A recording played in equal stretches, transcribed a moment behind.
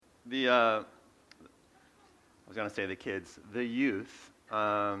I was going to say the kids, the youth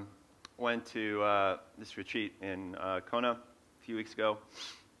went to this retreat in Kona a few weeks ago,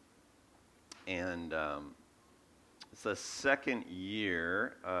 and it's the second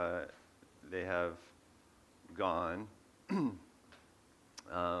year they have gone, and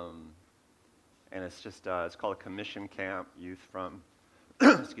it's just it's called a commission camp. Youth from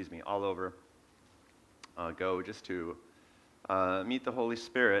excuse me, all over go just to meet the Holy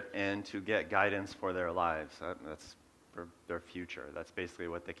Spirit and to get guidance for their lives. That's for their future. That's basically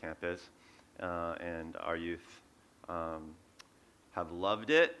what the camp is. And our youth have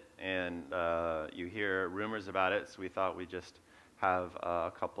loved it, and you hear rumors about it, so we thought we'd just have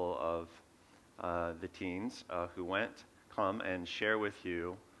a couple of the teens who went come and share with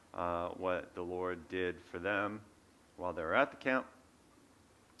you what the Lord did for them while they were at the camp.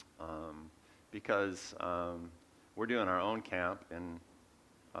 Because we're doing our own camp in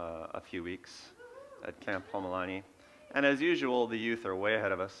a few weeks at Camp Homilani. And as usual, the youth are way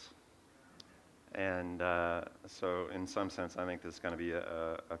ahead of us. And so in some sense, I think this is going to be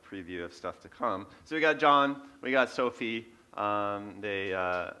a preview of stuff to come. So we got John, we got Sophie.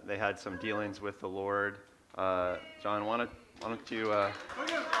 They had some dealings with the Lord. John, why don't you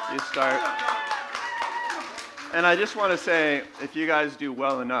start? And I just want to say, if you guys do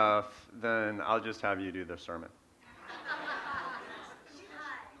well enough, then I'll just have you do the sermon.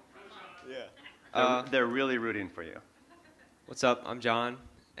 Yeah. They're really rooting for you. What's up? I'm John,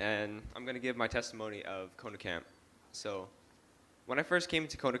 and I'm going to give my testimony of Kona Camp. So, when I first came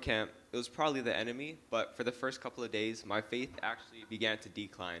to Kona Camp, it was probably the enemy, but for the first couple of days, my faith actually began to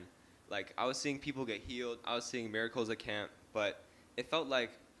decline. Like, I was seeing people get healed, I was seeing miracles at camp, but it felt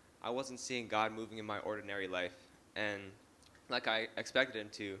like I wasn't seeing God moving in my ordinary life, and like I expected him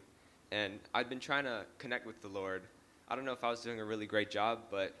to. And I'd been trying to connect with the Lord. I don't know if I was doing a really great job,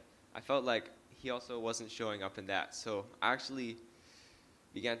 but I felt like he also wasn't showing up in that. So I actually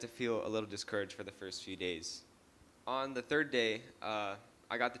began to feel a little discouraged for the first few days. On the third day, I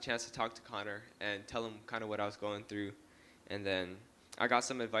got the chance to talk to Connor and tell him kind of what I was going through. And then I got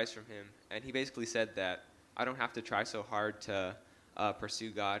some advice from him. And he basically said that I don't have to try so hard to pursue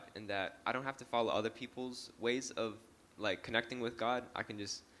God, and that I don't have to follow other people's ways of like connecting with God. I can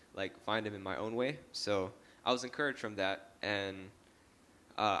just like find him in my own way. So I was encouraged from that, and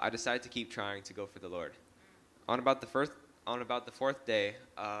I decided to keep trying to go for the Lord. On about the fourth day,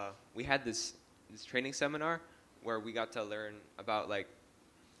 we had this training seminar where we got to learn about like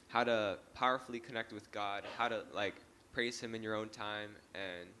how to powerfully connect with God, how to like praise him in your own time,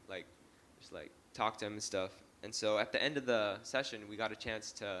 and like just like talk to him and stuff. And so at the end of the session, we got a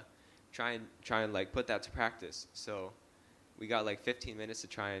chance to try and like put that to practice. So we got like 15 minutes to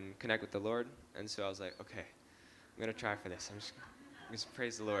try and connect with the Lord. And so I was like, okay, I'm gonna try for this. I'm just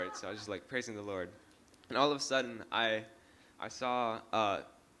praise the Lord. So I was just like praising the Lord. And all of a sudden, I saw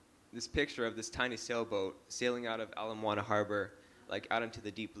this picture of this tiny sailboat sailing out of Ala Moana Harbor, like out into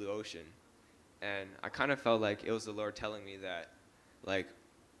the deep blue ocean. And I kind of felt like it was the Lord telling me that, like,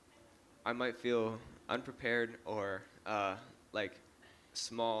 I might feel unprepared or like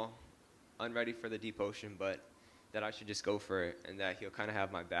small, unready for the deep ocean, but that I should just go for it and that he'll kind of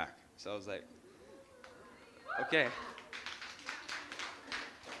have my back. So I was like, okay.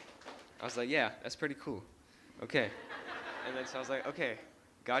 I was like, yeah, that's pretty cool. Okay. And then so I was like, okay,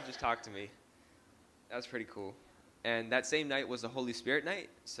 God just talked to me. That's pretty cool. And that same night was the Holy Spirit night.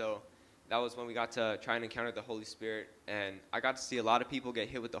 So that was when we got to try and encounter the Holy Spirit. And I got to see a lot of people get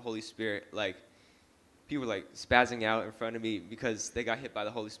hit with the Holy Spirit. Like, people were like spazzing out in front of me because they got hit by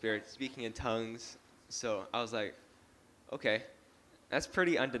the Holy Spirit, speaking in tongues. So I was like, okay, that's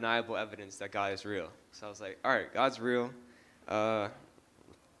pretty undeniable evidence that God is real. So I was like, all right, God's real. Gonna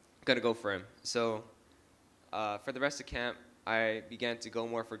go for him. So for the rest of camp, I began to go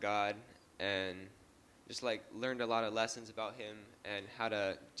more for God and just like learned a lot of lessons about him and how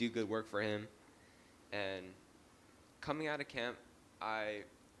to do good work for him. And coming out of camp, I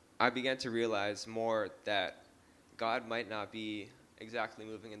began to realize more that God might not be exactly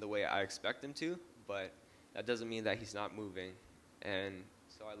moving in the way I expect him to, but that doesn't mean that he's not moving. And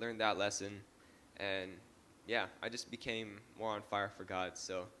so I learned that lesson, and yeah, I just became more on fire for God.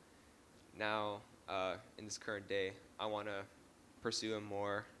 So now, in this current day, I want to pursue him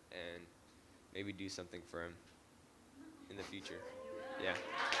more and maybe do something for him in the future. Yeah.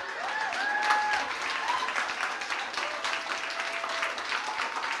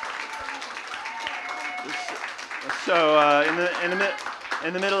 So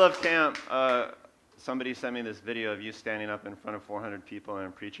in the middle of camp, somebody sent me this video of you standing up in front of 400 people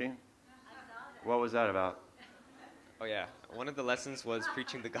and preaching. What was that about? Oh yeah. one of the lessons was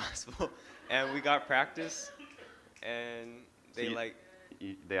preaching the gospel, and we got practice, and So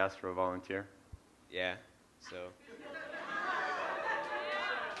they they asked for a volunteer. yeah, so.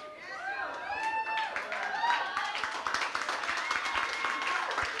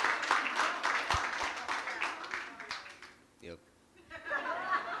 Yep.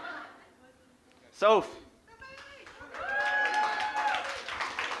 Soph.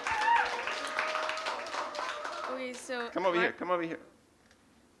 Okay, so Come over here. Come over here.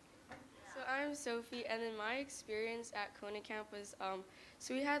 So I'm Sophie, and then my experience at Kona Camp was,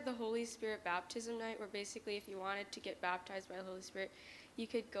 so we had the Holy Spirit baptism night, where basically if you wanted to get baptized by the Holy Spirit, you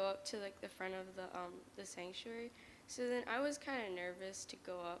could go up to like the front of the sanctuary. So then I was kind of nervous to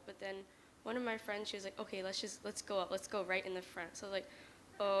go up, but then one of my friends, she was like, okay, let's go up, let's go right in the front. So I was like,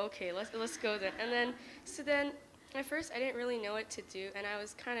 oh, okay, let's go then. And then so at first I didn't really know what to do, and I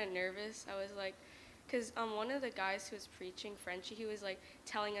was kind of nervous. I was like, because one of the guys who was preaching, Frenchie, he was like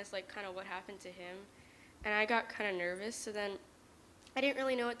telling us like kind of what happened to him, and I got kind of nervous. So then I didn't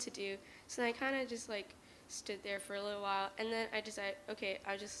really know what to do. So then I kind of just like stood there for a little while, and then I decided, okay,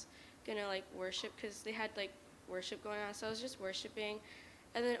 I'm just gonna like worship, because they had like worship going on. So I was just worshiping,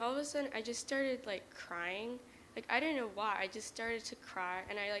 and then all of a sudden I just started like crying. Like I didn't know why. I just started to cry,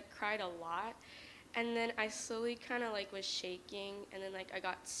 and I like cried a lot. And then I slowly kind of like was shaking, and then like I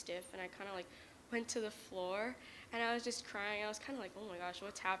got stiff, and I kind of like went to the floor, and I was just crying. I was kind of like, oh my gosh,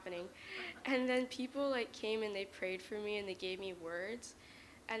 what's happening? And then people like came and they prayed for me, and they gave me words.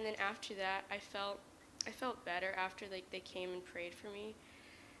 And then after that, I felt better after like they came and prayed for me.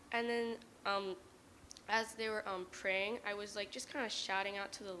 And then as they were praying, I was like just kind of shouting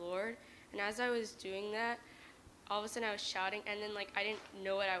out to the Lord. And as I was doing that, all of a sudden I was shouting, and then like I didn't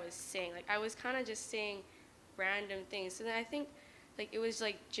know what I was saying. Like I was kind of just saying random things. So then I think like it was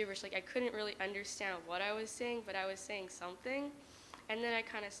like gibberish. Like I couldn't really understand what I was saying, but I was saying something. And then I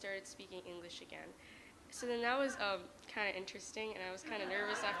kind of started speaking English again. So then that was kind of interesting, and I was kind of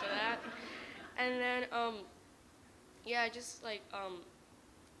nervous after that. And then yeah, I just like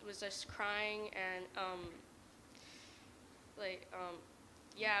was just crying, and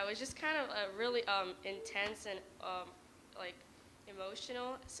yeah, it was just kind of really intense and like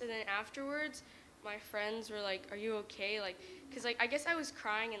emotional. So then afterwards, my friends were like, "Are you okay?" Like, cause like I guess I was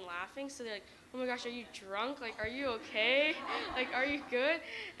crying and laughing, so they're like, "Oh my gosh, are you drunk? Like, are you okay? Like, are you good?"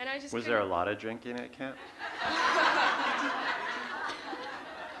 And I just Was there a lot of drinking at camp?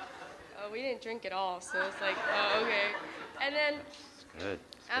 we didn't drink at all, so it's like, oh, okay. And then Good.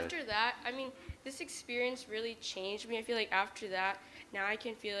 after that, I mean, this experience really changed me. I feel like after that, now I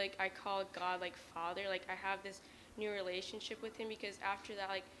can feel like I call God like Father. Like I have this new relationship with Him, because after that,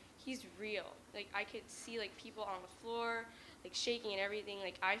 like He's real. Like I could see like people on the floor, like shaking and everything.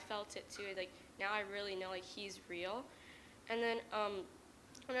 Like I felt it too. Like now I really know like He's real. And then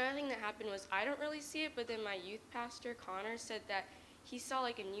another thing that happened was, I don't really see it, but then my youth pastor Connor said that he saw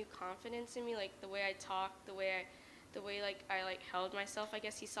like a new confidence in me, like the way I talked, the way like I like held myself. I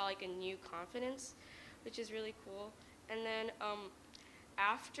guess he saw like a new confidence, which is really cool. And then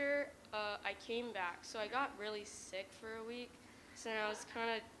after I came back, so I got really sick for a week. So then I was kind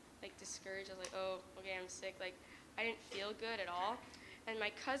of like discouraged. I was like, oh, okay, I'm sick. Like I didn't feel good at all. And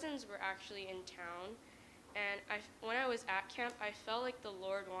my cousins were actually in town. And when I was at camp, I felt like the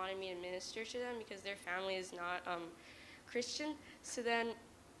Lord wanted me to minister to them, because their family is not Christian. So then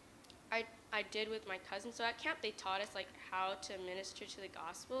I did with my cousin. So at camp, they taught us like how to minister to the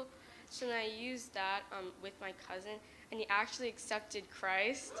gospel. So then I used that with my cousin, and he actually accepted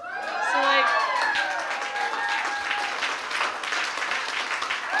Christ. So like,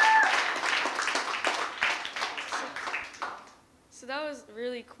 so that was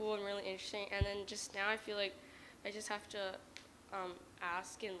really cool and really interesting. And then just now I feel like I just have to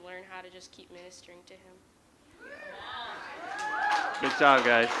ask and learn how to just keep ministering to him. Good job,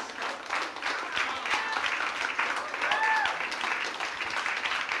 guys.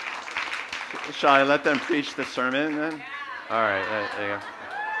 Shall I let them preach the sermon then? All right, there you go.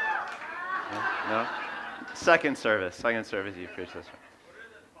 No? Second service, you preach this one.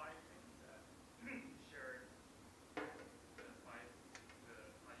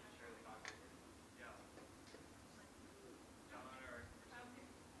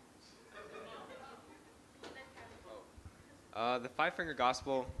 The five-finger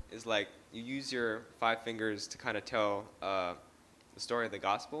gospel is like you use your 5 fingers to kind of tell the story of the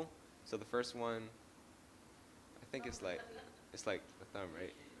gospel. So the first one, I think it's like the thumb,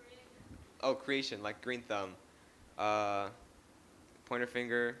 right? Oh, creation, like green thumb. Pointer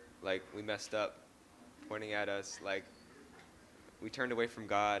finger, like we messed up, pointing at us, like we turned away from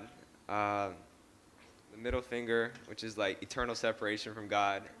God. the middle finger, which is like eternal separation from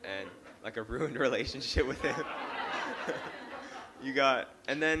God and like a ruined relationship with Him. You got,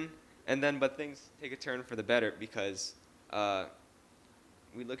 but things take a turn for the better because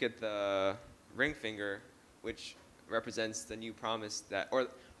we look at the ring finger, which represents the new promise that, or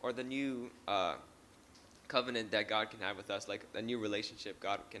the new covenant that God can have with us, like a new relationship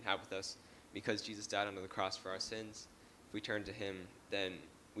God can have with us because Jesus died on the cross for our sins. If we turn to Him, then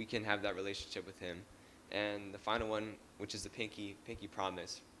we can have that relationship with Him. And the final one, which is the pinky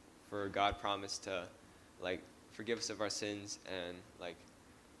promise, for God promised to, like, forgive us of our sins and, like,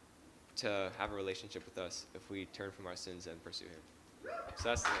 to have a relationship with us if we turn from our sins and pursue Him. So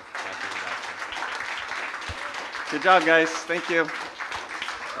that's the Good job, guys. Thank you.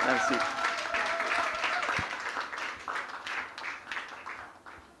 Have a seat.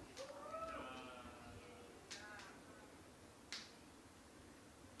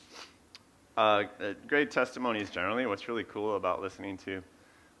 Great testimonies generally. What's really cool about listening to,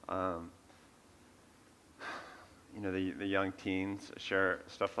 the young teens share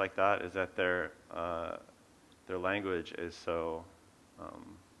stuff like that is that their language is so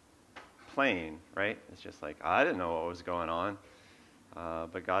plain, right? It's just like, I didn't know what was going on,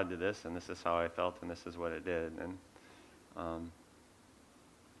 but God did this, and this is how I felt, and this is what it did, and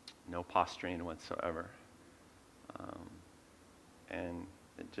no posturing whatsoever. And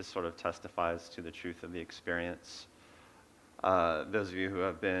it just sort of testifies to the truth of the experience. Those of you who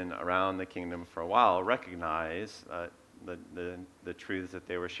have been around the kingdom for a while recognize the truths that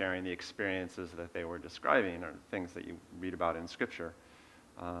they were sharing, the experiences that they were describing, are things that you read about in Scripture.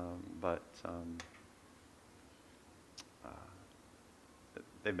 But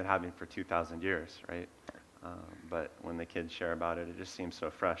they've been having for 2,000 years, right? But when the kids share about it, it just seems so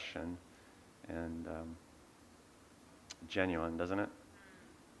fresh and genuine, doesn't it?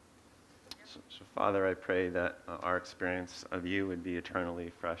 So, Father, I pray that our experience of you would be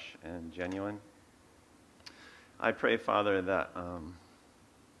eternally fresh and genuine. I pray, Father, that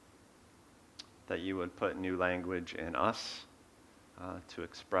that you would put new language in us to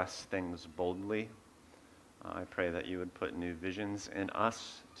express things boldly. I pray that you would put new visions in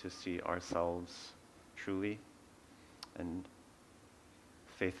us to see ourselves truly and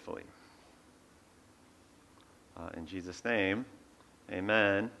faithfully. In Jesus' name,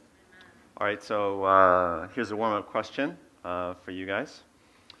 amen. All right, so here's a warm-up question for you guys,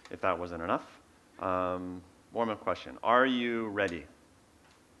 if that wasn't enough. Warm-up question. Are you ready?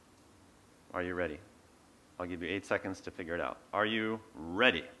 Are you ready? I'll give you 8 seconds to figure it out. Are you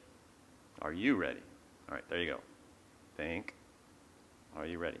ready? Are you ready? All right, there you go. Think. Are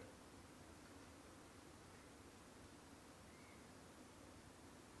you ready?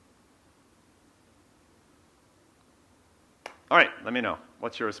 All right, let me know.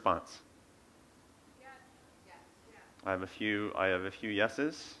 What's your response? I have a few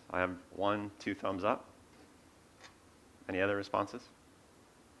yeses. I have 1, 2 thumbs up. Any other responses?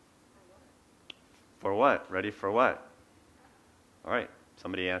 For what? Ready for what? All right.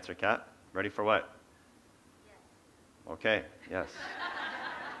 Somebody answer, Kat. Ready for what? Yes. Okay. Yes.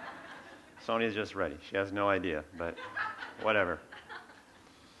 Sonia's just ready. She has no idea, but whatever.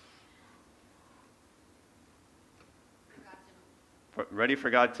 Ready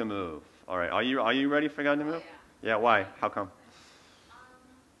for God to move. All right. Are you ready for God to move? Yeah, why? How come?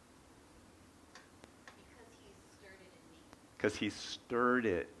 Because he stirred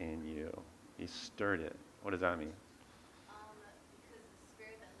it in you. He stirred it. What does that mean? Because the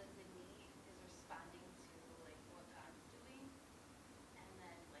spirit that lives in me is responding to like what God's doing, and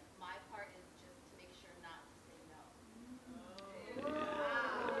then like my part is just to make sure not to say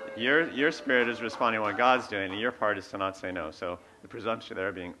no. Your spirit is responding to what God's doing, and your part is to not say no. So the presumption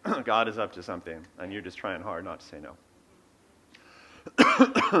there being God is up to something, and you're just trying hard not to say no.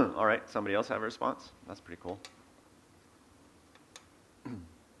 All right, somebody else have a response? That's pretty cool.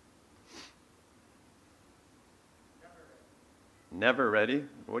 Never ready?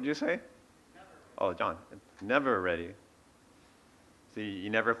 What did you say? Never ready. Oh, John, never ready. So you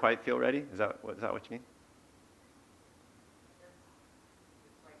never quite feel ready? Is that what you mean?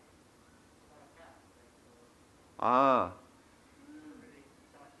 Ah.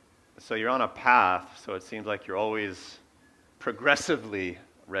 So you're on a path, so it seems like you're always progressively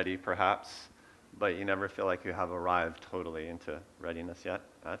ready, perhaps, but you never feel like you have arrived totally into readiness yet.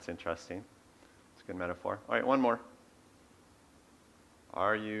 That's interesting. It's a good metaphor. All right, one more.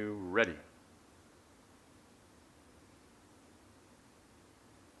 Are you ready?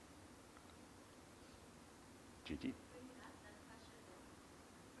 Gigi? When you asked that question,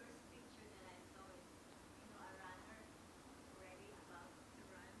 the first picture that I saw is, a runner ready about to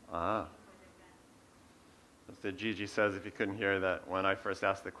run Ah. for the gun. Sister Gigi says, if you couldn't hear that, when I first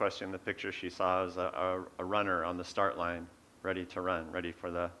asked the question, the picture she saw was a runner on the start line, ready to run, ready for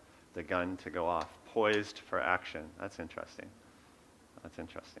the gun to go off, poised for action. That's interesting. That's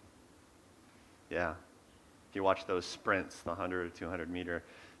interesting. Yeah. If you watch those sprints, the 100 or 200 meter,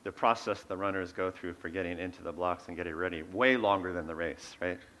 the process the runners go through for getting into the blocks and getting ready, way longer than the race,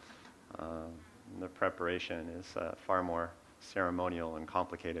 right? The preparation is far more ceremonial and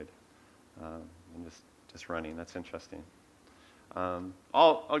complicated than just running. That's interesting.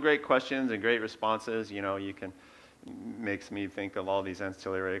 All great questions and great responses. You know, makes me think of all these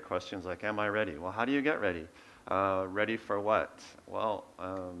ancillary questions like, am I ready? Well, how do you get ready? Ready for what? Well,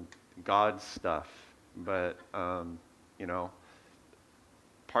 God's stuff. But, you know,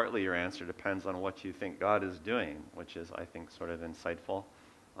 partly your answer depends on what you think God is doing, which is, I think, sort of insightful.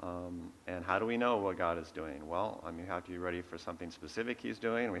 And how do we know what God is doing? Well, I mean, we have to be ready for something specific he's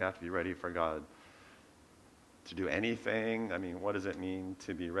doing. We have to be ready for God to do anything. I mean, what does it mean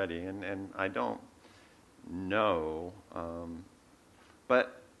to be ready? And I don't know.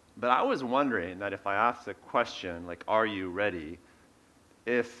 But I was wondering that if I asked a question like, are you ready?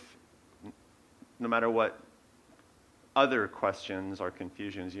 If no matter what other questions or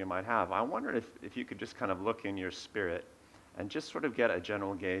confusions you might have, I wondered if you could just kind of look in your spirit and just sort of get a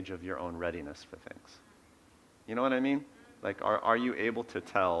general gauge of your own readiness for things. You know what I mean? Like, are you able to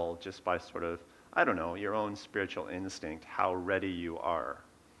tell just by sort of, I don't know, your own spiritual instinct how ready you are?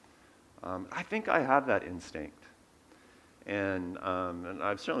 I think I have that instinct. And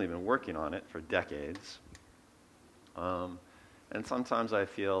I've certainly been working on it for decades. And sometimes I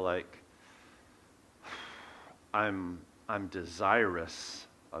feel like I'm desirous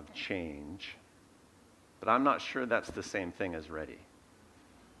of change, but I'm not sure that's the same thing as ready,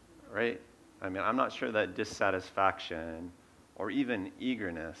 right? I mean, I'm not sure that dissatisfaction or even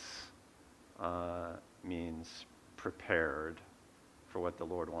eagerness means prepared for what the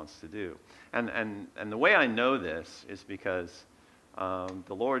Lord wants to do. And the way I know this is because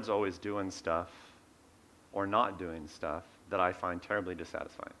the Lord's always doing stuff or not doing stuff that I find terribly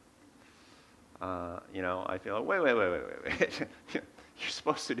dissatisfying. You know, I feel like, wait. You're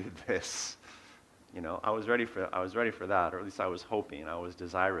supposed to do this. You know, I was ready for that, or at least I was hoping, I was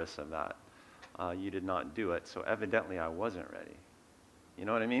desirous of that. You did not do it, so evidently I wasn't ready. You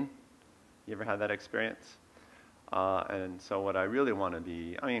know what I mean? You ever had that experience? And so what I really want to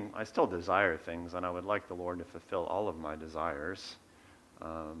be, I mean, I still desire things, and I would like the Lord to fulfill all of my desires.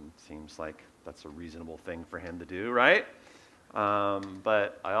 Seems like that's a reasonable thing for him to do, right?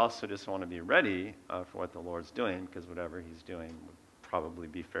 But I also just want to be ready for what the Lord's doing, because whatever he's doing would probably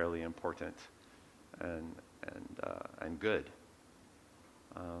be fairly important and good.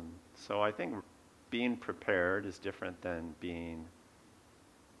 So I think being prepared is different than being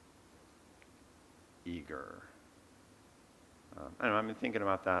eager. I don't know, I've been thinking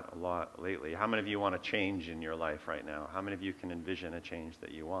about that a lot lately. How many of you want to change in your life right now? How many of you can envision a change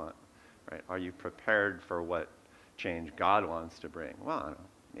that you want? Right? Are you prepared for what change God wants to bring? Well, I don't know,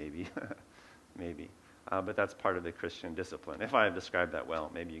 maybe, maybe. But that's part of the Christian discipline. If I have described that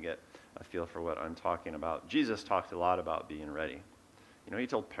well, maybe you get a feel for what I'm talking about. Jesus talked a lot about being ready. You know, he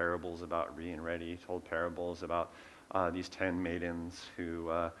told parables about being ready. He told parables about these 10 maidens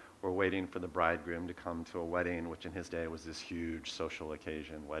who were waiting for the bridegroom to come to a wedding, which in his day was this huge social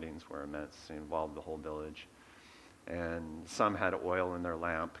occasion. Weddings were immense. They involved the whole village. And some had oil in their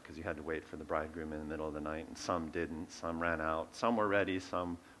lamp because you had to wait for the bridegroom in the middle of the night, and some didn't. Some ran out. Some were ready,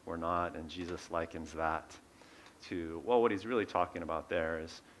 some were not, and Jesus likens that to, well, what he's really talking about there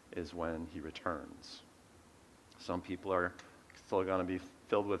is when he returns. Some people are still going to be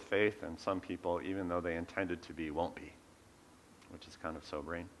filled with faith, and some people, even though they intended to be, won't be, which is kind of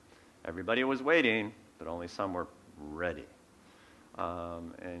sobering. Everybody was waiting, but only some were ready.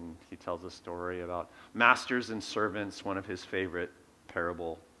 And he tells a story about masters and servants, one of his favorite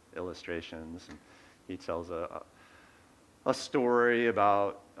parable illustrations. And he tells a story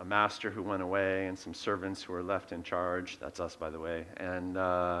about a master who went away and some servants who were left in charge. That's us, by the way. And,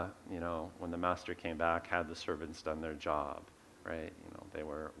 you know, when the master came back, had the servants done their job, right? You know, they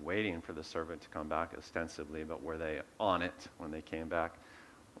were waiting for the servant to come back ostensibly, but were they on it when they came back?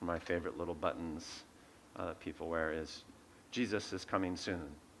 One of my favorite little buttons that people wear is, Jesus is coming soon.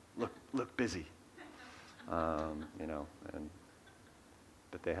 Look busy. You know,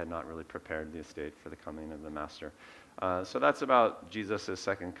 but they had not really prepared the estate for the coming of the master. So that's about Jesus'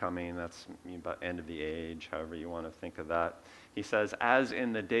 second coming. That's about end of the age, however you want to think of that. He says, as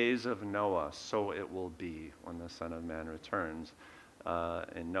in the days of Noah, so it will be when the Son of Man returns.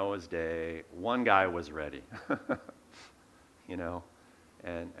 In Noah's day, one guy was ready. You know,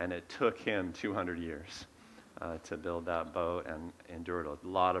 and it took him 200 years to build that boat and endured a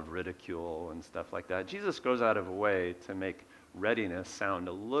lot of ridicule and stuff like that. Jesus goes out of a way to make readiness sound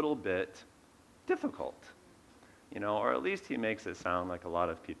a little bit difficult, or at least he makes it sound like a lot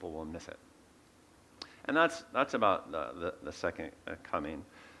of people will miss it. And that's about the second coming.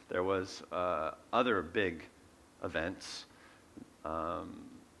 There was other big events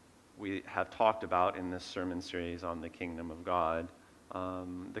we have talked about in this sermon series on the kingdom of God,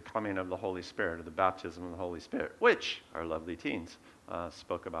 the coming of the Holy Spirit, or the baptism of the Holy Spirit, which our lovely teens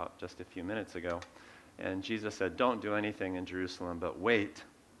spoke about just a few minutes ago. And Jesus said, don't do anything in Jerusalem, but wait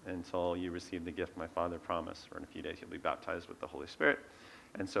until you receive the gift my Father promised, for in a few days you'll be baptized with the Holy Spirit.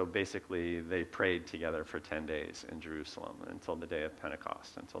 And so basically they prayed together for 10 days in Jerusalem until the day of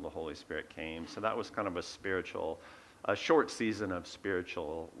Pentecost, until the Holy Spirit came. So that was kind of a short season of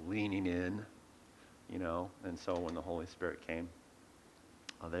spiritual leaning in, and so when the Holy Spirit came,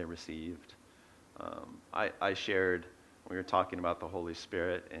 they received. I shared, we were talking about the Holy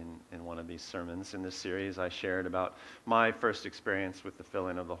Spirit in one of these sermons in this series, I shared about my first experience with the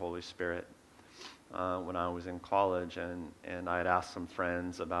filling of the Holy Spirit when I was in college, and I had asked some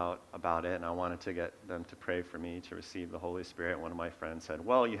friends about it, and I wanted to get them to pray for me to receive the Holy Spirit. One of my friends said,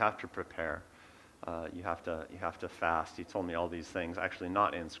 well, you have to prepare. You have to fast. He told me all these things, actually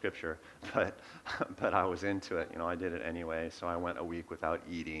not in Scripture, but I was into it. I did it anyway, so I went a week without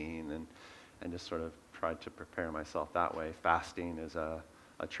eating and just sort of tried to prepare myself that way. Fasting is a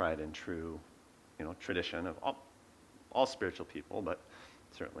tried and true, tradition of all spiritual people, but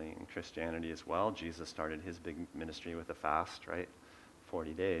certainly in Christianity as well. Jesus started his big ministry with a fast, right?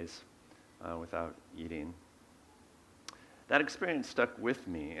 40 days without eating. That experience stuck with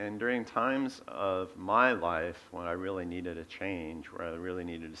me, and during times of my life when I really needed a change, where I really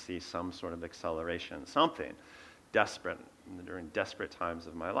needed to see some sort of acceleration, something desperate, during desperate times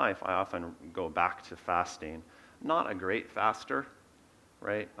of my life, I often go back to fasting. Not a great faster,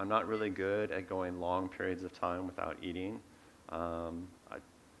 right? I'm not really good at going long periods of time without eating. I'm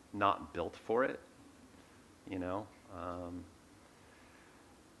not built for it,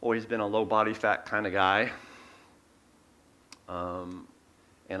 always been a low body fat kind of guy.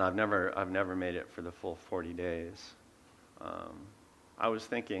 And I've never made it for the full 40 days. I was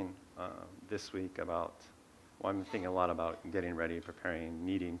thinking this week I've been thinking a lot about getting ready, preparing,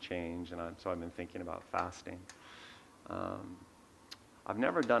 needing change, and so I've been thinking about fasting. I've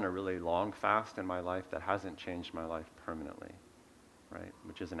never done a really long fast in my life that hasn't changed my life permanently, right?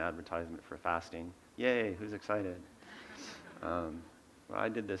 Which is an advertisement for fasting. Yay, who's excited? I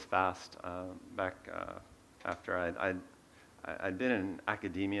did this fast back after I'd been in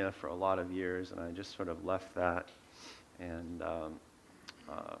academia for a lot of years, and I just sort of left that. And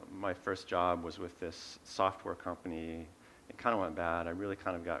my first job was with this software company. It kind of went bad. I really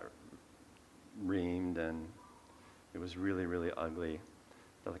kind of got reamed, and it was really, really ugly.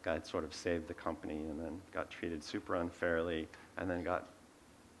 I felt like I'd sort of saved the company and then got treated super unfairly and then got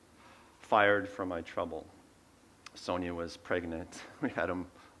fired from my trouble. Sonia was pregnant. We had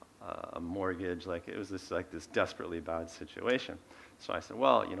a mortgage. It was this desperately bad situation. So I said,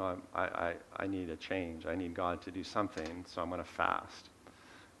 well, I need a change. I need God to do something, so I'm going to fast.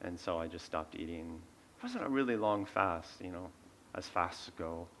 And so I just stopped eating. It wasn't a really long fast, as fasts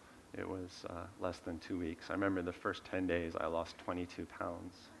go. It was less than 2 weeks. I remember the first 10 days I lost 22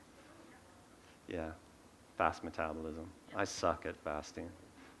 pounds. Yeah, fast metabolism. I suck at fasting.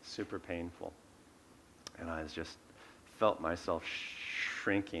 Super painful. And I just felt myself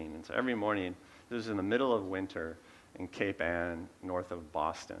shrinking. And so every morning, this was in the middle of winter in Cape Ann, north of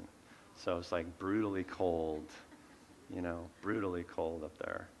Boston. So it's brutally cold, brutally cold up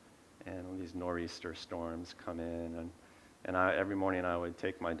there. And these nor'easter storms come in. And every morning I would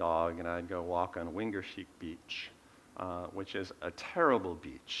take my dog and I'd go walk on Wingersheek Beach, which is a terrible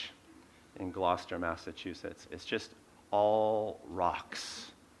beach in Gloucester, Massachusetts. It's just all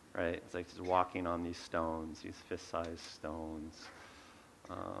rocks, right? It's like just walking on these stones, these fist-sized stones.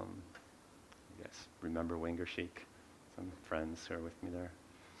 You guys remember Wingersheek? Some friends who are with me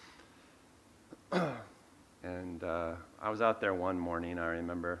there. And I was out there one morning, I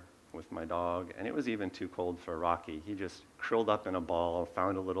remember, with my dog, and it was even too cold for Rocky. He just curled up in a ball,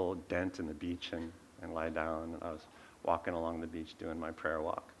 found a little dent in the beach, and lay down. And I was walking along the beach doing my prayer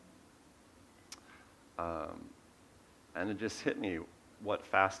walk. And it just hit me what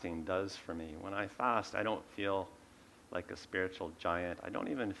fasting does for me. When I fast, I don't feel like a spiritual giant. I don't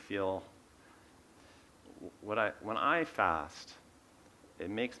even feel when I fast, it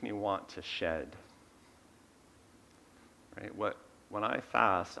makes me want to shed. Right? When I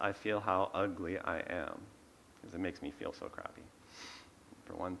fast, I feel how ugly I am, because it makes me feel so crappy,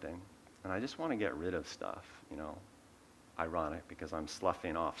 for one thing. And I just want to get rid of stuff, you know. Ironic, because I'm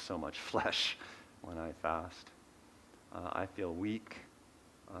sloughing off so much flesh when I fast. I feel weak,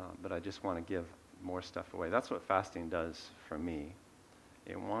 but I just want to give more stuff away. That's what fasting does for me.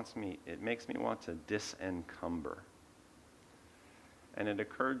 It makes me want to disencumber. And it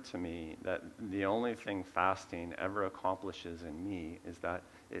occurred to me that the only thing fasting ever accomplishes in me is that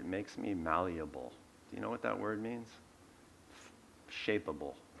it makes me malleable. Do you know what that word means?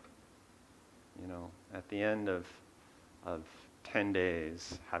 Shapeable. You know, at the end of 10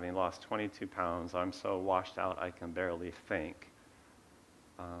 days, having lost 22 pounds, I'm so washed out I can barely think.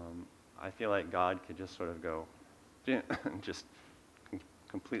 I feel like God could just sort of go, just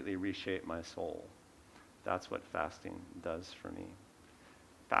completely reshape my soul. That's what fasting does for me.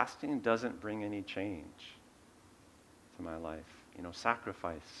 Fasting doesn't bring any change to my life. You know,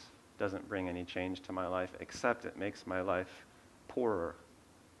 sacrifice doesn't bring any change to my life, except it makes my life poorer,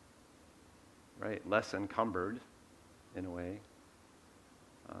 right? Less encumbered, in a way.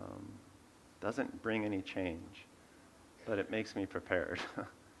 Doesn't bring any change, but it makes me prepared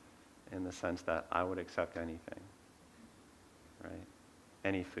in the sense that I would accept anything, right?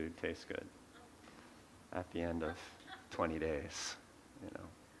 Any food tastes good at the end of 20 days, you know.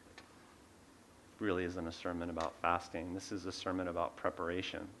 Really isn't a sermon about fasting. This is a sermon about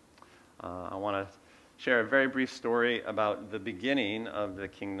preparation. I want to share a very brief story about the beginning of the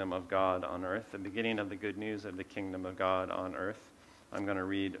kingdom of God on earth, the beginning of the good news of the kingdom of God on earth. I'm going to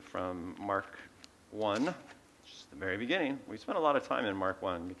read from Mark 1, just the very beginning. We spent a lot of time in Mark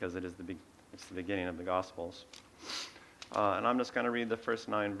 1 because it's the beginning of the Gospels. And I'm just going to read the first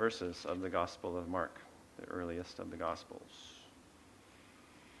 9 verses of the Gospel of Mark, the earliest of the Gospels.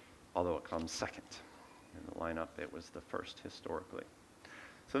 Although it comes second in the lineup, it was the first historically.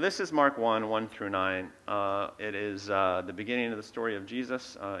 So this is Mark 1, 1 through 9. It is the beginning of the story of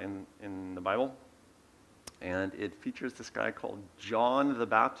Jesus in the Bible. And it features this guy called John the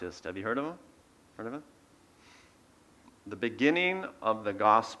Baptist. Have you heard of him? Heard of him? The beginning of the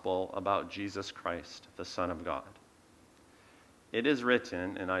gospel about Jesus Christ, the Son of God. It is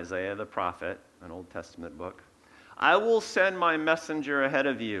written in Isaiah the prophet, an Old Testament book, I will send my messenger ahead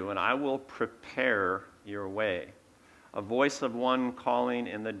of you, and I will prepare your way. A voice of one calling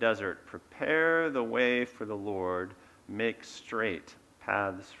in the desert, prepare the way for the Lord, make straight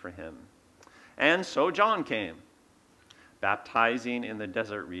paths for him. And so John came, baptizing in the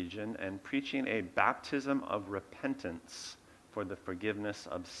desert region and preaching a baptism of repentance for the forgiveness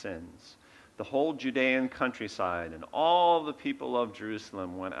of sins. The whole Judean countryside and all the people of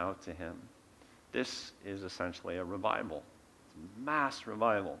Jerusalem went out to him. This is essentially a revival, it's a mass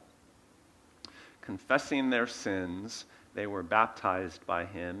revival. Confessing their sins, they were baptized by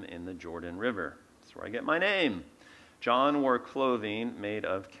him in the Jordan River. That's where I get my name. John wore clothing made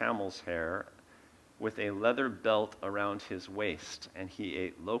of camel's hair with a leather belt around his waist, and he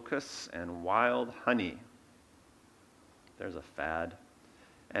ate locusts and wild honey. There's a fad.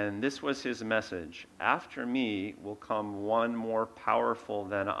 And this was his message. After me will come one more powerful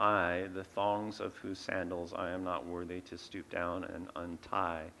than I, the thongs of whose sandals I am not worthy to stoop down and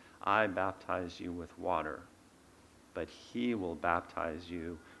untie. I baptize you with water, but he will baptize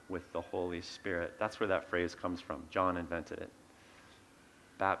you with the Holy Spirit. That's where that phrase comes from. John invented it.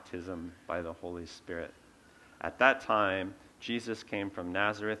 Baptism by the Holy Spirit. At that time, Jesus came from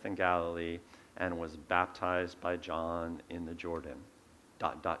Nazareth in Galilee and was baptized by John in the Jordan. ...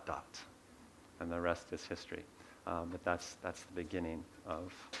 And the rest is history. But that's the beginning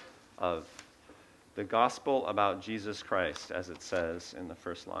of the gospel about Jesus Christ, as it says in the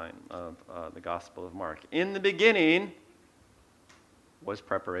first line of the Gospel of Mark. In the beginning was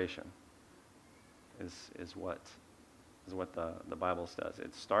preparation, is what the Bible says.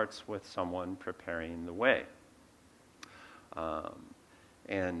 It starts with someone preparing the way.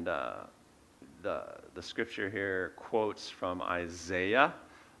 The scripture here quotes from Isaiah,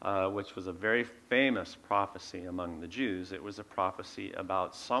 which was a very famous prophecy among the Jews. It was a prophecy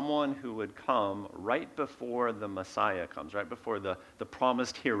about someone who would come right before the Messiah comes, right before the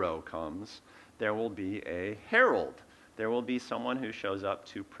promised hero comes. There will be a herald. There will be someone who shows up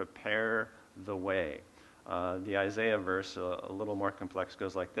to prepare the way. The Isaiah verse, a little more complex,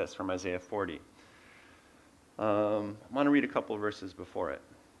 goes like this from Isaiah 40. I'm going to read a couple of verses before it.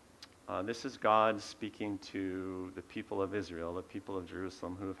 This is God speaking to the people of Israel, the people of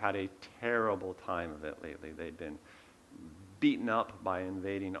Jerusalem, who have had a terrible time of it lately. They'd been beaten up by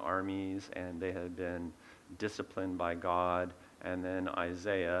invading armies, and they had been disciplined by God. And then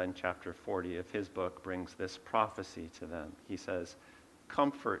Isaiah, in chapter 40 of his book, brings this prophecy to them. He says,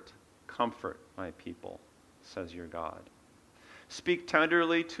 "Comfort, comfort my people, says your God. Speak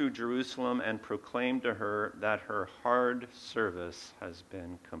tenderly to Jerusalem and proclaim to her that her hard service has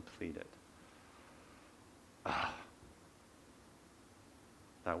been completed. Ah,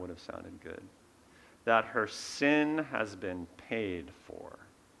 that would have sounded good. That her sin has been paid for.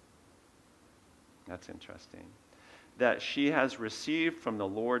 That's interesting. That she has received from the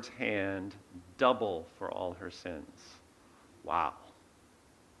Lord's hand double for all her sins. Wow.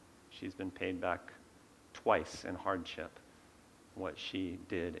 She's been paid back twice in hardship what she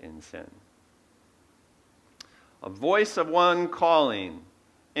did in sin. A voice of one calling,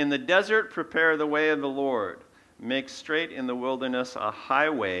 in the desert prepare the way of the Lord. Make straight in the wilderness a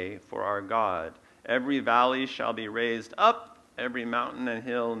highway for our God. Every valley shall be raised up, every mountain and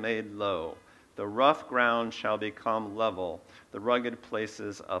hill made low. The rough ground shall become level, the rugged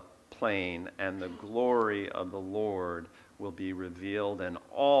places a plain, and the glory of the Lord will be revealed, and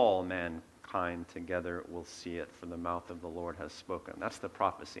all mankind together will see it, for the mouth of the Lord has spoken. That's the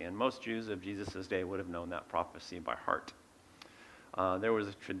prophecy, and most Jews of Jesus' day would have known that prophecy by heart. There was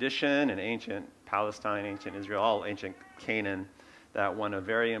a tradition in ancient Palestine, ancient Israel, all ancient Canaan, that when a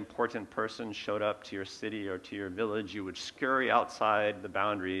very important person showed up to your city or to your village, you would scurry outside the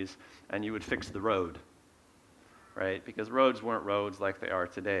boundaries and you would fix the road, right? Because roads weren't roads like they are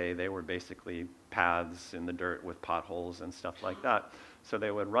today. They were basically paths in the dirt with potholes and stuff like that. So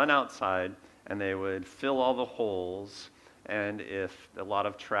they would run outside and they would fill all the holes, and if a lot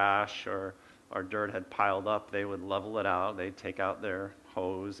of trash or dirt had piled up, they would level it out. They'd take out their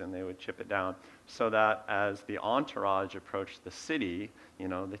hose and they would chip it down, so that as the entourage approached the city, you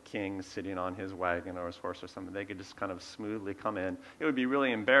know, the king sitting on his wagon or his horse or something, they could just kind of smoothly come in. It would be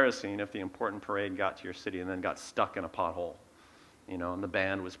really embarrassing if the important parade got to your city and then got stuck in a pothole, you know, and the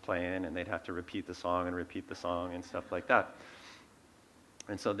band was playing and they'd have to repeat the song and stuff like that.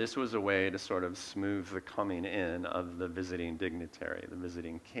 And so this was a way to sort of smooth the coming in of the visiting dignitary, the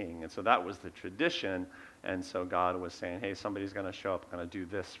visiting king. And so that was the tradition. And so God was saying, hey, somebody's going to show up, going to do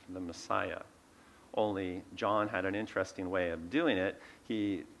this for the Messiah. Only John had an interesting way of doing it.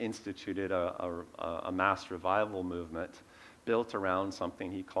 He instituted a mass revival movement built around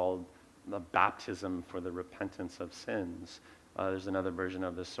something he called the baptism for the repentance of sins. There's another version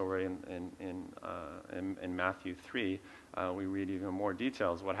of this story in Matthew 3. We read even more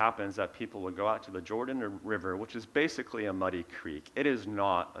details. What happens is that people would go out to the Jordan River, which is basically a muddy creek. It is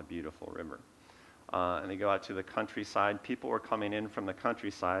not a beautiful river. And they go out to the countryside. People were coming in from the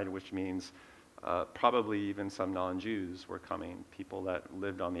countryside, which means probably even some non-Jews were coming. People that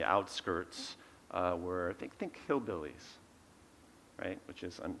lived on the outskirts were, think hillbillies, right? Which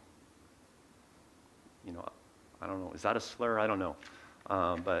is, you know, I don't know. Is that a slur? I don't know.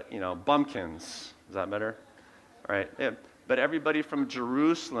 But, you know, bumpkins. Is that better? Right? Yeah. But everybody from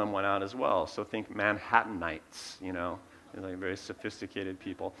Jerusalem went out as well. So think Manhattanites, you know, like very sophisticated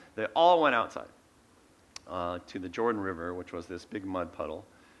people. They all went outside to the Jordan River, which was this big mud puddle.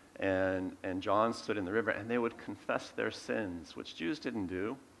 And John stood in the river, and they would confess their sins, which Jews didn't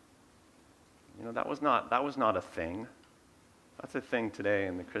do. You know, that was not a thing. That's a thing today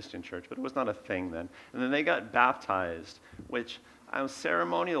in the Christian church, but it was not a thing then. And then they got baptized, which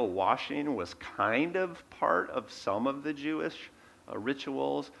ceremonial washing was kind of part of some of the Jewish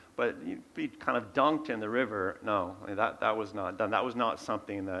rituals, but you'd be kind of dunked in the river. No, I mean, that was not done. That was not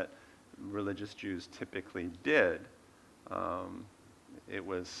something that religious Jews typically did. It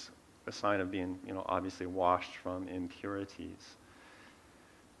was a sign of being, you know, obviously washed from impurities.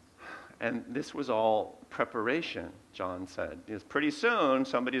 And this was all preparation, John said. Because pretty soon,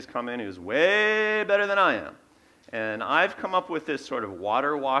 somebody's come in who's way better than I am. And I've come up with this sort of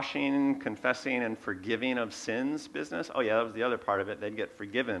water washing, confessing, and forgiving of sins business. Oh yeah, that was the other part of it. They'd get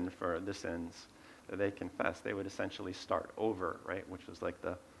forgiven for the sins that they confessed. They would essentially start over, right? Which was like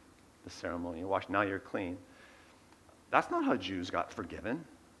the ceremony. You wash, now you're clean. That's not how Jews got forgiven,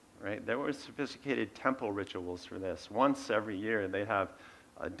 right? There were sophisticated temple rituals for this. Once every year, they'd have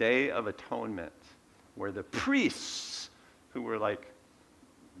a Day of Atonement where the priests, who were like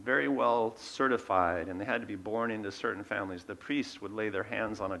very well certified and they had to be born into certain families, the priests would lay their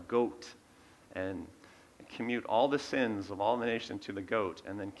hands on a goat and commute all the sins of all the nation to the goat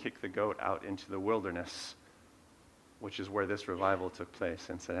and then kick the goat out into the wilderness, which is where this revival took place,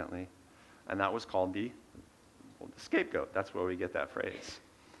 incidentally. And that was called the scapegoat. That's where we get that phrase.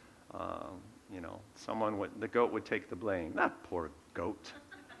 You know, the goat would take the blame. That poor goat.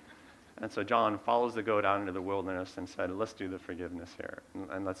 And so John follows the goat out into the wilderness and said, let's do the forgiveness here,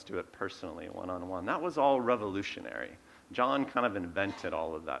 and let's do it personally, one-on-one. That was all revolutionary. John kind of invented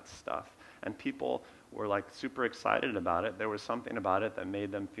all of that stuff. And people were like super excited about it. There was something about it that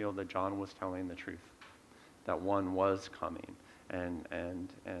made them feel that John was telling the truth, that one was coming.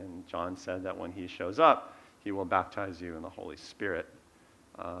 And John said that when he shows up, he will baptize you in the Holy Spirit.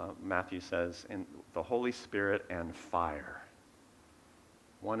 Matthew says, in the Holy Spirit and fire.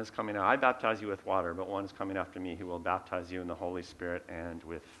 One is coming out. I baptize you with water, but one is coming after me. He will baptize you in the Holy Spirit and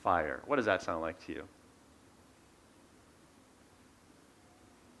with fire. What does that sound like to you?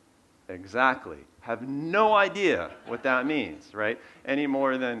 Exactly. Have no idea what that means, right? Any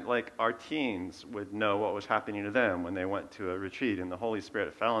more than like our teens would know what was happening to them when they went to a retreat and the Holy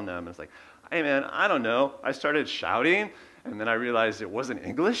Spirit fell on them. And it's like, hey man, I don't know. I started shouting and then I realized it wasn't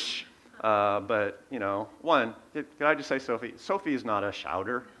English. But, you know, could I just say Sophie? Sophie is not a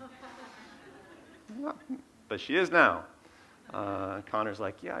shouter. But she is now. Connor's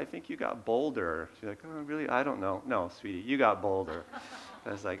like, yeah, I think you got bolder. She's like, oh, really? I don't know. No, sweetie, you got bolder.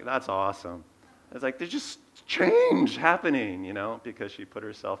 I was like, that's awesome. It's like, there's just change happening, you know, because she put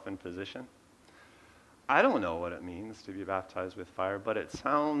herself in position. I don't know what it means to be baptized with fire, but it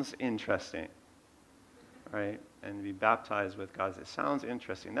sounds interesting, right? And to be baptized with God, it sounds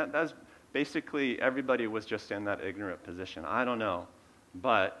interesting. That's basically everybody was just in that ignorant position. I don't know,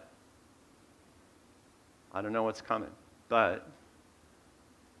 but I don't know what's coming, but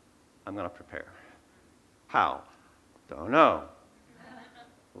I'm going to prepare. How? Don't know.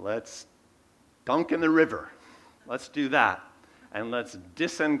 Let's dunk in the river. Let's do that. And let's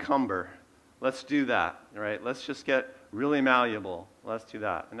disencumber. Let's do that, right? Let's just get really malleable. Let's do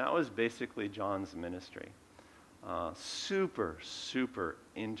that. And that was basically John's ministry. Super, super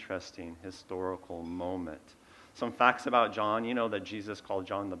interesting historical moment. Some facts about John. You know that Jesus called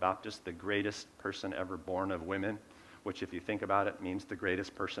John the Baptist the greatest person ever born of women, which if you think about it means the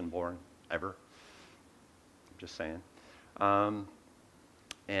greatest person born ever. I'm just saying.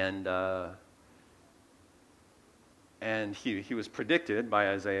 And he was predicted by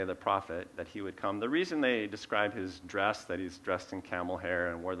Isaiah the prophet that he would come. The reason they describe his dress, that he's dressed in camel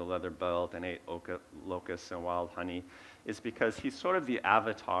hair and wore the leather belt and ate locusts and wild honey, is because he's sort of the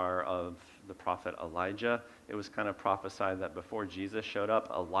avatar of the prophet Elijah. It was kind of prophesied that before Jesus showed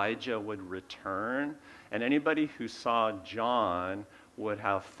up, Elijah would return. And anybody who saw John would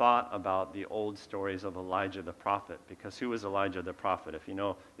have thought about the old stories of Elijah the prophet. Because who was Elijah the prophet? If you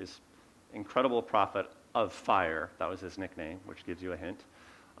know his incredible prophet of fire, that was his nickname, which gives you a hint.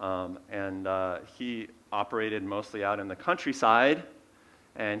 He operated mostly out in the countryside,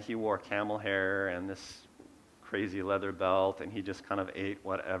 and he wore camel hair and this crazy leather belt, and he just kind of ate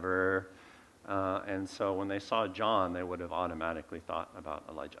whatever. And so when they saw John, they would have automatically thought about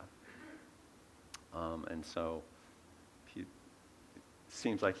Elijah. And so it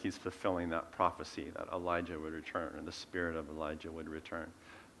seems like he's fulfilling that prophecy that Elijah would return, and the spirit of Elijah would return.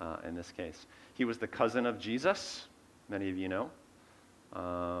 In this case, he was the cousin of Jesus. Many of you know.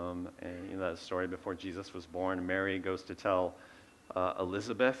 And you know that story before Jesus was born. Mary goes to tell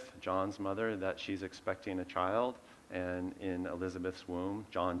Elizabeth, John's mother, that she's expecting a child. And in Elizabeth's womb,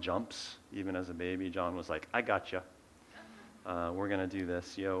 John jumps. Even as a baby, John was like, I got you. We're going to do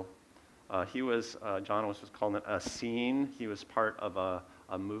this, yo. John was called an Essene. He was part of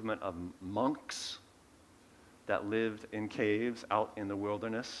a movement of monks that lived in caves out in the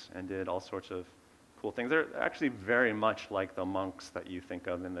wilderness and did all sorts of cool things. They're actually very much like the monks that you think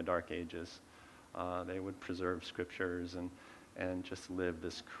of in the Dark Ages. They would preserve scriptures and just live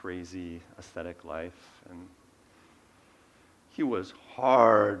this crazy ascetic life. And he was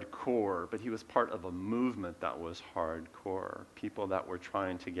hardcore, but he was part of a movement that was hardcore. People that were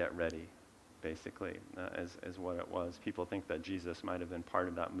trying to get ready, basically, is what it was. People think that Jesus might have been part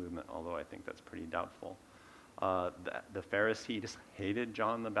of that movement, although I think that's pretty doubtful. The Pharisees hated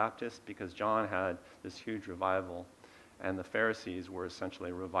John the Baptist because John had this huge revival, and the Pharisees were essentially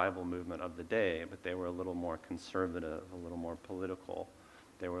a revival movement of the day, but they were a little more conservative, a little more political.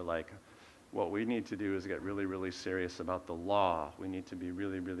 They were like, what we need to do is get really, really serious about the law. We need to be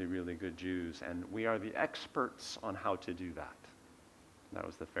really, really, really good Jews, and we are the experts on how to do that. That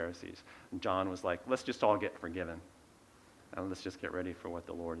was the Pharisees. And John was like, let's just all get forgiven, and let's just get ready for what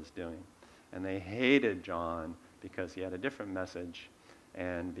the Lord is doing. And they hated John because he had a different message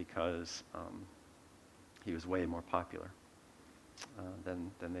and because he was way more popular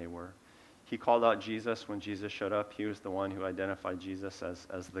than they were. He called out Jesus when Jesus showed up. He was the one who identified Jesus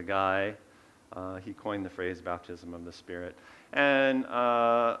as the guy. He coined the phrase baptism of the Spirit. And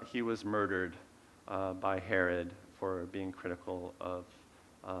he was murdered by Herod for being critical of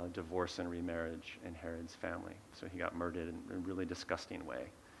divorce and remarriage in Herod's family. So he got murdered in a really disgusting way.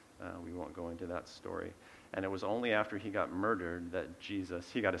 We won't go into that story. And it was only after he got murdered that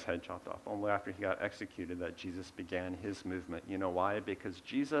he got his head chopped off. Only after he got executed that Jesus began his movement. You know why? Because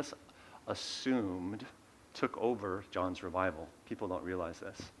Jesus assumed took over John's revival. People don't realize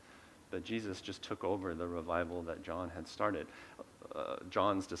this, but Jesus just took over the revival that John had started.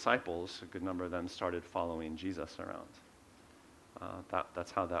 John's disciples, a good number of them, started following Jesus around.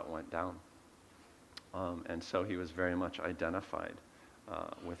 That's how that went down. And so he was very much identified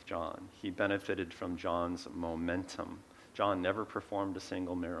with John. He benefited from John's momentum. John never performed a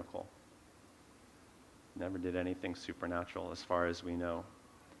single miracle. Never did anything supernatural as far as we know.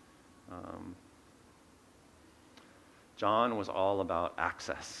 John was all about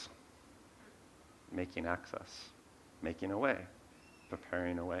access. Making access. Making a way.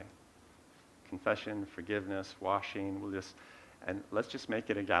 Preparing a way. Confession, forgiveness, washing. And let's just make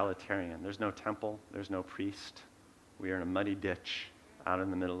it egalitarian. There's no temple. There's no priest. We are in a muddy ditch out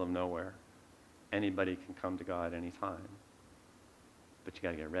in the middle of nowhere. Anybody can come to God anytime. But you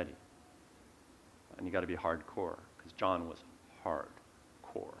got to get ready. And you got to be hardcore, because John was hardcore.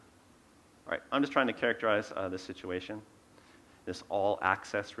 All right, I'm just trying to characterize the situation. This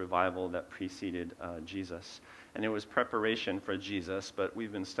all-access revival that preceded Jesus. And it was preparation for Jesus, but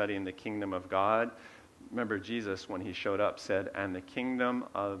we've been studying the kingdom of God. Remember, Jesus, when he showed up, said, and the kingdom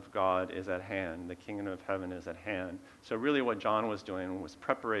of God is at hand. The kingdom of heaven is at hand. So really what John was doing was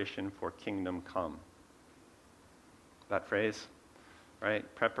preparation for kingdom come. That phrase, right?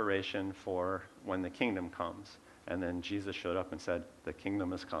 Preparation for when the kingdom comes. And then Jesus showed up and said, the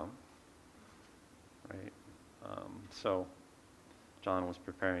kingdom has come. Right? So John was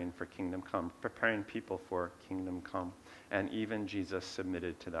preparing for kingdom come, preparing people for kingdom come. And even Jesus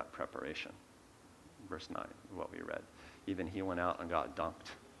submitted to that preparation. Verse 9, what we read. Even he went out and got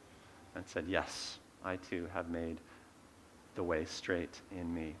dunked and said, yes, I too have made the way straight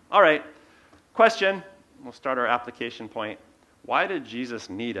in me. All right, question. We'll start our application point. Why did Jesus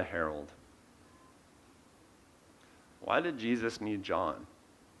need a herald? Why did Jesus need John?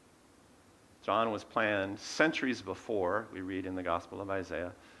 John was planned centuries before, we read in the Gospel of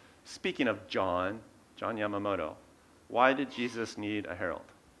Isaiah. Speaking of John Yamamoto, why did Jesus need a herald?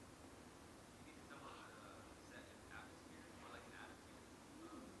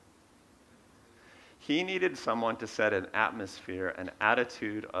 He needed someone to set an atmosphere, an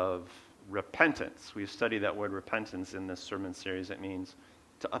attitude of repentance. We've studied that word repentance in this sermon series. It means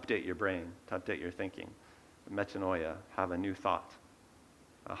to update your brain, to update your thinking. Metanoia, have a new thought,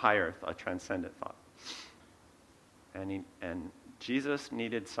 a higher, a transcendent thought. And Jesus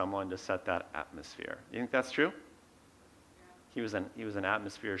needed someone to set that atmosphere. You think that's true? Yeah. He was an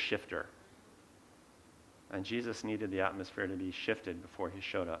atmosphere shifter. And Jesus needed the atmosphere to be shifted before he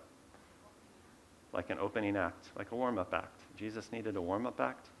showed up. Like an opening act, like a warm-up act. Jesus needed a warm-up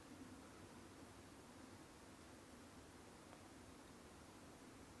act.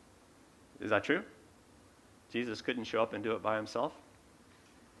 Is that true? Jesus couldn't show up and do it by himself?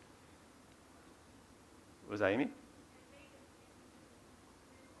 Was that Amy?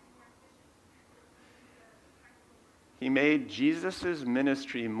 He made Jesus'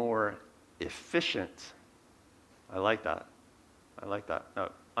 ministry more efficient. I like that. I like that.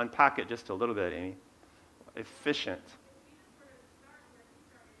 Now, unpack it just a little bit, Amy. Efficient.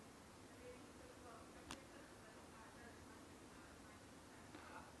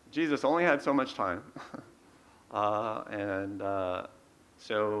 Jesus only had so much time.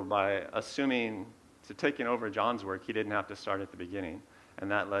 So by assuming to taking over John's work, he didn't have to start at the beginning.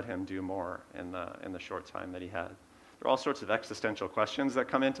 And that let him do more in the short time that he had. There are all sorts of existential questions that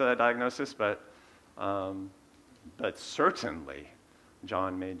come into that diagnosis, but certainly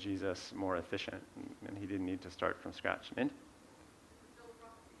John made Jesus more efficient, and he didn't need to start from scratch. Mind?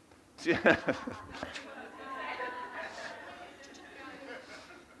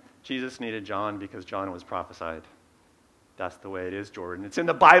 Jesus needed John because John was prophesied. That's the way it is, Jordan. It's in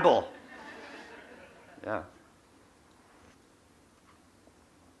the Bible. Yeah.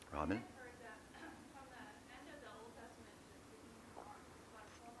 Robin?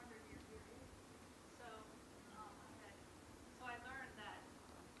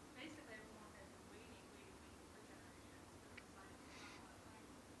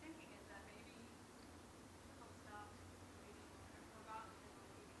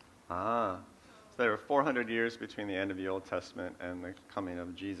 So there were 400 years between the end of the Old Testament and the coming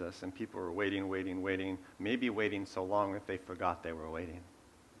of Jesus, and people were waiting, maybe waiting so long that they forgot they were waiting.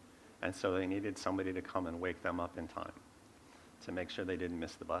 And so they needed somebody to come and wake them up in time to make sure they didn't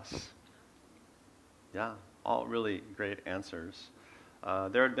miss the bus. Yeah, all really great answers.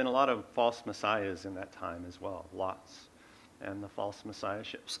 There had been a lot of false messiahs in that time as well, lots. And the false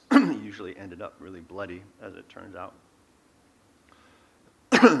messiahships usually ended up really bloody, as it turns out.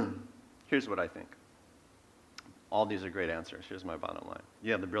 Here's what I think. All these are great answers. Here's my bottom line.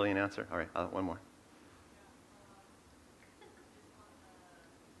 You have the brilliant answer? All right, one more.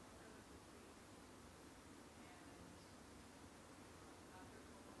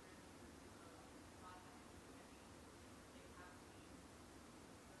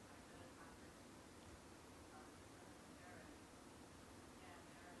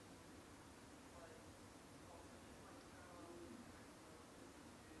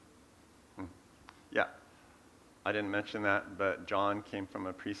 Yeah, I didn't mention that, but John came from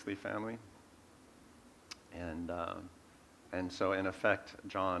a priestly family. And so, in effect,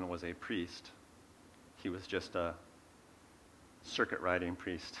 John was a priest. He was just a circuit riding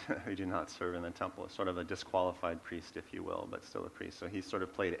priest who did not serve in the temple, sort of a disqualified priest, if you will, but still a priest. So he sort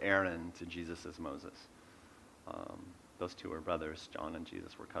of played Aaron to Jesus' Moses. Those two were brothers. John and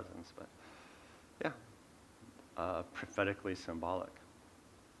Jesus were cousins, but yeah, prophetically symbolic.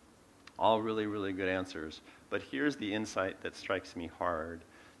 All really, really good answers. But here's the insight that strikes me hard.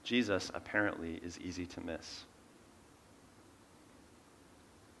 Jesus apparently is easy to miss.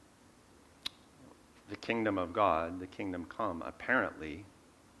 The kingdom of God, the kingdom come, apparently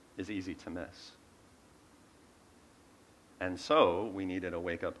is easy to miss. And so we needed a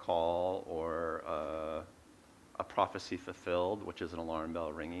wake-up call or a prophecy fulfilled, which is an alarm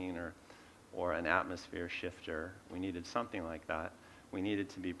bell ringing, or an atmosphere shifter. We needed something like that. We needed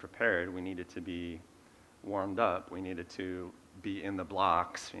to be prepared. We needed to be warmed up. We needed to be in the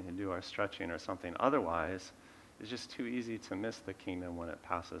blocks, do our stretching or something. Otherwise, it's just too easy to miss the kingdom when it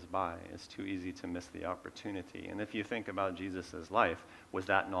passes by. It's too easy to miss the opportunity. And if you think about Jesus' life, was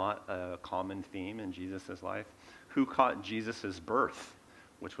that not a common theme in Jesus' life? Who caught Jesus' birth,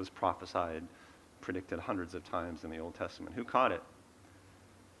 which was prophesied, predicted hundreds of times in the Old Testament? Who caught it?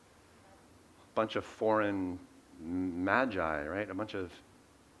 A bunch of foreign magi, right? A bunch of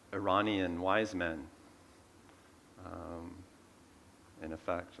Iranian wise men. In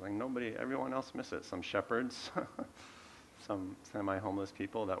effect, like nobody, everyone else missed it. Some shepherds, some semi-homeless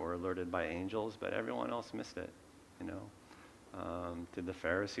people that were alerted by angels, but everyone else missed it, Did the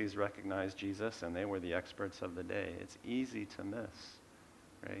Pharisees recognize Jesus? And they were the experts of the day. It's easy to miss,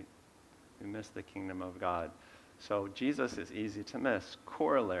 right? We miss the kingdom of God. So Jesus is easy to miss.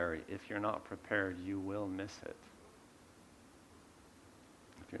 Corollary, if you're not prepared, you will miss it.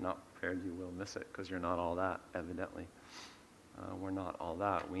 If you're not prepared, you will miss it because you're not all that, evidently. We're not all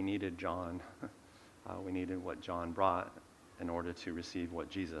that. We needed John. We needed what John brought in order to receive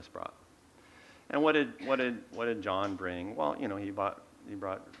what Jesus brought. And what did John bring? Well, he brought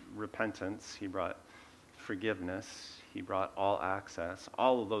repentance. He brought forgiveness. He brought all access.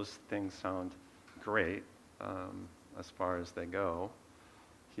 All of those things sound great as far as they go.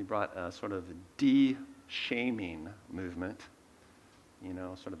 He brought a sort of de-shaming movement,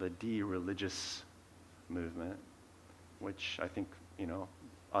 sort of a de-religious movement, which I think,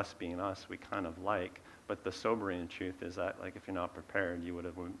 us being us, we kind of like. But the sobering truth is that, if you're not prepared, you would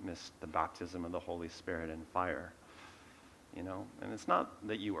have missed the baptism of the Holy Spirit and fire. And it's not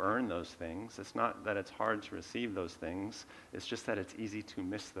that you earn those things. It's not that it's hard to receive those things. It's just that it's easy to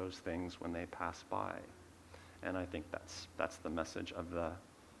miss those things when they pass by. And I think that's the message of the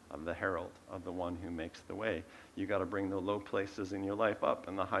herald, of the one who makes the way. You got to bring the low places in your life up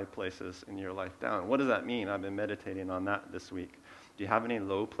and the high places in your life down. What does that mean? I've been meditating on that this week. Do you have any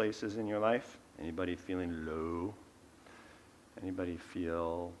low places in your life? Anybody feeling low? Anybody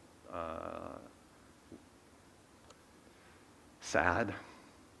feel sad?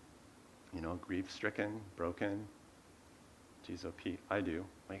 Grief-stricken, broken? Geez, oh Pete, I do.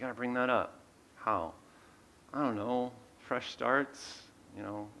 Well, you got to bring that up. How? I don't know. Fresh starts.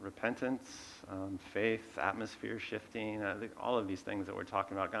 Repentance, faith, atmosphere shifting, all of these things that we're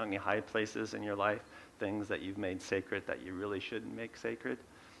talking about. Got any high places in your life, things that you've made sacred that you really shouldn't make sacred?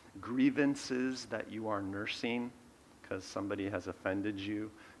 Grievances that you are nursing because somebody has offended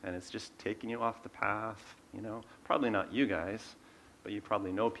you and it's just taking you off the path, Probably not you guys, but you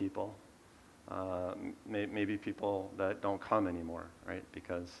probably know people. Maybe people that don't come anymore, right?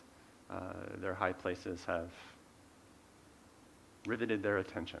 Because their high places have riveted their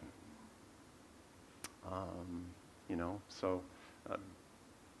attention. So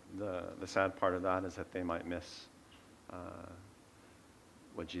the sad part of that is that they might miss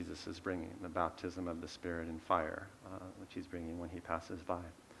what Jesus is bringing, the baptism of the Spirit and fire, which he's bringing when he passes by,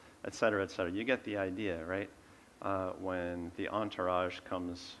 et cetera, et cetera. You get the idea, right? When the entourage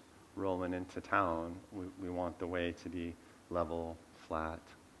comes rolling into town, we want the way to be level, flat,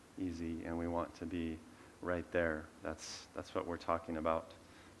 easy, and we want to be right there. That's what we're talking about.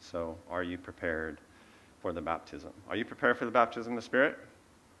 So are you prepared for the baptism? Are you prepared for the baptism of the Spirit?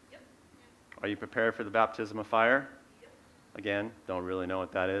 Yep. Are you prepared for the baptism of fire? Yep. Again, don't really know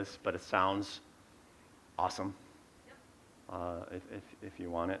what that is, but it sounds awesome. Yep. If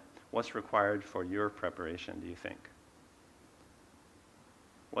you want it. What's required for your preparation, do you think?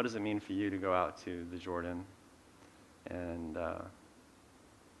 What does it mean for you to go out to the Jordan and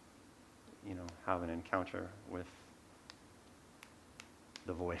have an encounter with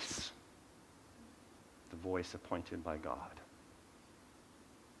the voice appointed by God?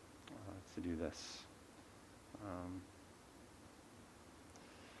 It's do this.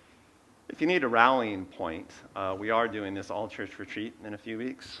 If you need a rallying point, we are doing this all-church retreat in a few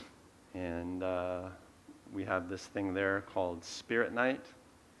weeks, and we have this thing there called Spirit Night.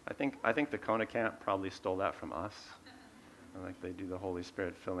 I think the Kona Camp probably stole that from us. Like they do the Holy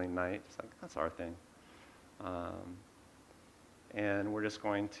Spirit filling night. It's like, that's our thing. And we're just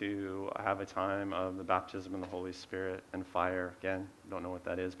going to have a time of the baptism in the Holy Spirit and fire. Again, don't know what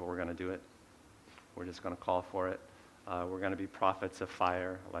that is, but we're going to do it. We're just going to call for it. We're going to be prophets of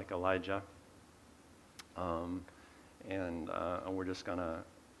fire like Elijah. And we're just going to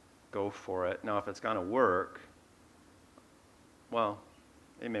go for it. Now, if it's going to work, well,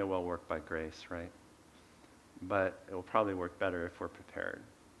 it may well work by grace, right? But it will probably work better if we're prepared.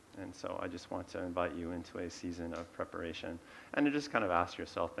 And so I just want to invite you into a season of preparation and to just kind of ask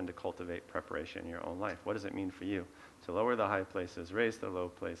yourself and to cultivate preparation in your own life. What does it mean for you? To lower the high places, raise the low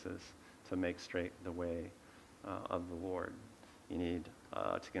places, to make straight the way of the Lord. You need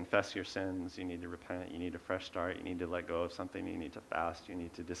to confess your sins. You need to repent. You need a fresh start. You need to let go of something. You need to fast. You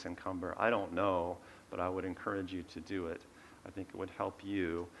need to disencumber. I don't know, but I would encourage you to do it. I think it would help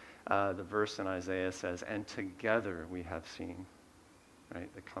you. The verse in Isaiah says, and together we have seen,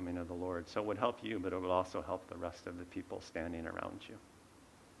 right, the coming of the Lord. So it would help you, but it would also help the rest of the people standing around you.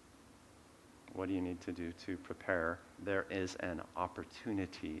 What do you need to do to prepare? There is an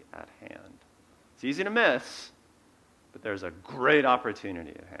opportunity at hand. It's easy to miss, but there's a great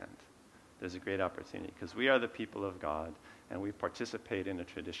opportunity at hand. There's a great opportunity because we are the people of God and we participate in a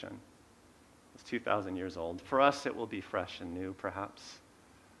tradition. It's 2,000 years old. For us, it will be fresh and new, perhaps,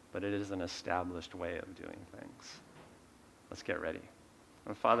 but it is an established way of doing things. Let's get ready.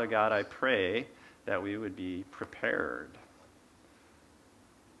 And Father God, I pray that we would be prepared.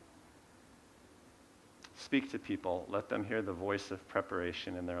 Speak to people. Let them hear the voice of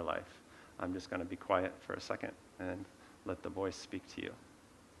preparation in their life. I'm just going to be quiet for a second and let the voice speak to you.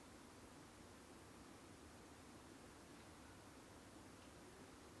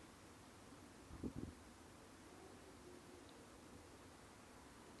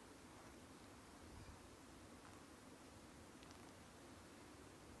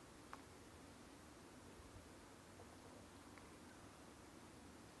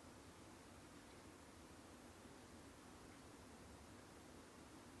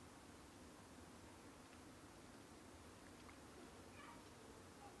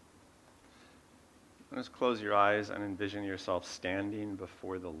 Just close your eyes and envision yourself standing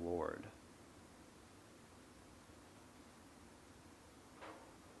before the Lord.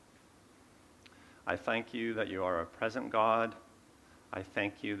 I thank you that you are a present God. I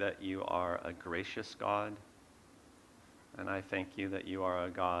thank you that you are a gracious God. And I thank you that you are a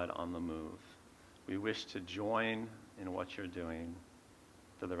God on the move. We wish to join in what you're doing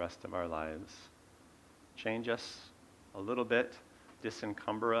for the rest of our lives. Change us a little bit.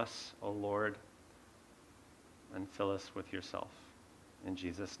 Disencumber us, O Lord, and fill us with yourself. In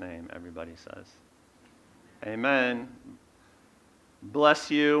Jesus' name, everybody says. Amen.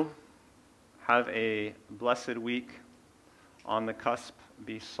 Bless you. Have a blessed week. On the cusp,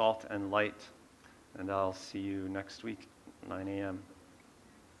 be salt and light. And I'll see you next week, 9 a.m.